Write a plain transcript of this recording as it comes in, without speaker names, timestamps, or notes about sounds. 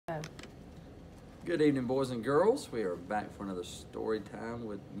Good evening, boys and girls. We are back for another story time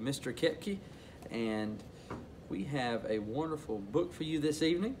with Mr. Kepke, and we have a wonderful book for you this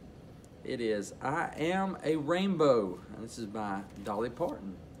evening. It is I Am a Rainbow, and this is by Dolly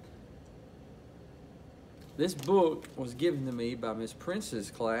Parton. This book was given to me by Miss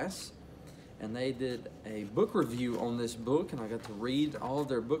Prince's class, and they did a book review on this book, and I got to read all of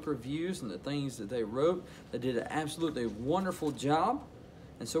their book reviews and the things that they wrote. They did an absolutely wonderful job.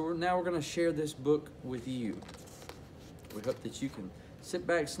 And so now we're going to share this book with you. We hope that you can sit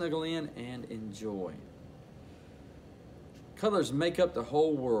back, snuggle in, and enjoy. Colors make up the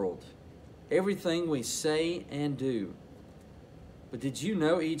whole world, everything we say and do. But did you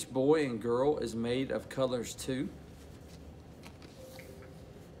know each boy and girl is made of colors too?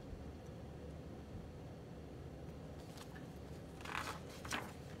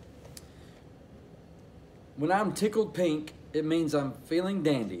 When I'm tickled pink, it means I'm feeling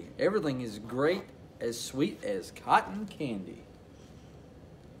dandy. Everything is great, as sweet as cotton candy.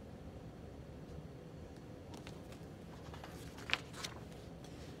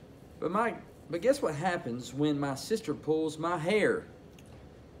 But guess what happens when my sister pulls my hair?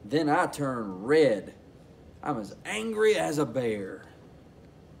 Then I turn red. I'm as angry as a bear.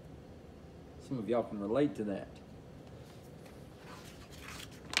 Some of y'all can relate to that.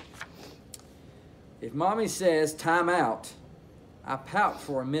 If mommy says time out, I pout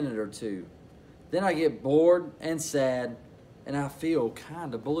for a minute or two. Then I get bored and sad, and I feel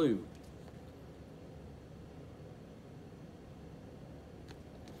kind of blue.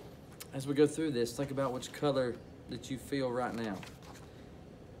 As we go through this, think about which color that you feel right now.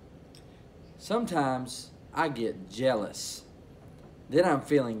 Sometimes I get jealous. Then I'm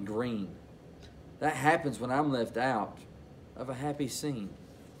feeling green. That happens when I'm left out of a happy scene.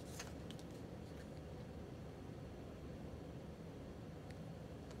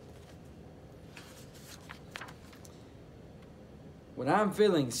 When I'm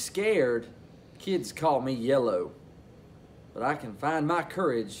feeling scared, kids call me yellow. But I can find my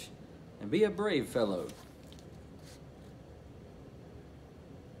courage and be a brave fellow.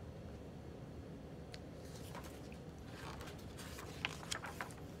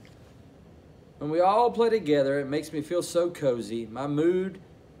 When we all play together, it makes me feel so cozy. My mood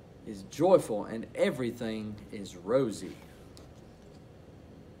is joyful and everything is rosy.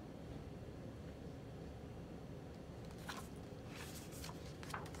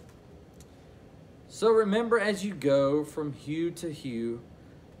 So remember as you go from hue to hue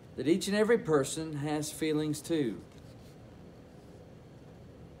that each and every person has feelings too.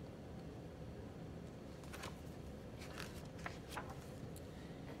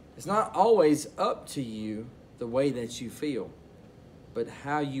 It's not always up to you the way that you feel, but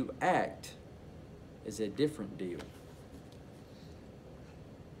how you act is a different deal.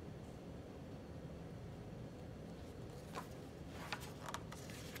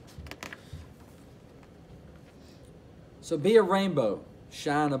 So be a rainbow,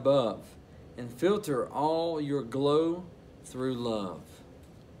 shine above, and filter all your glow through love.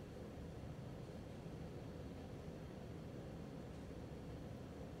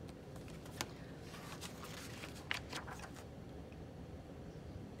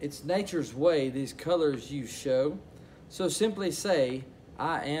 It's nature's way, these colors you show. So simply say,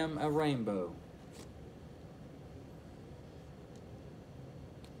 I am a rainbow.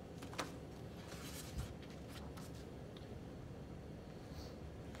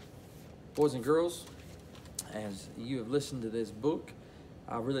 Boys and girls, as you have listened to this book,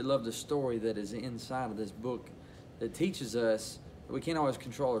 I really love the story that is inside of this book that teaches us that we can't always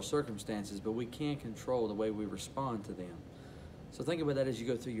control our circumstances, but we can control the way we respond to them. So think about that as you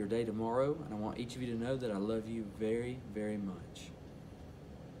go through your day tomorrow, and I want each of you to know that I love you very, very much.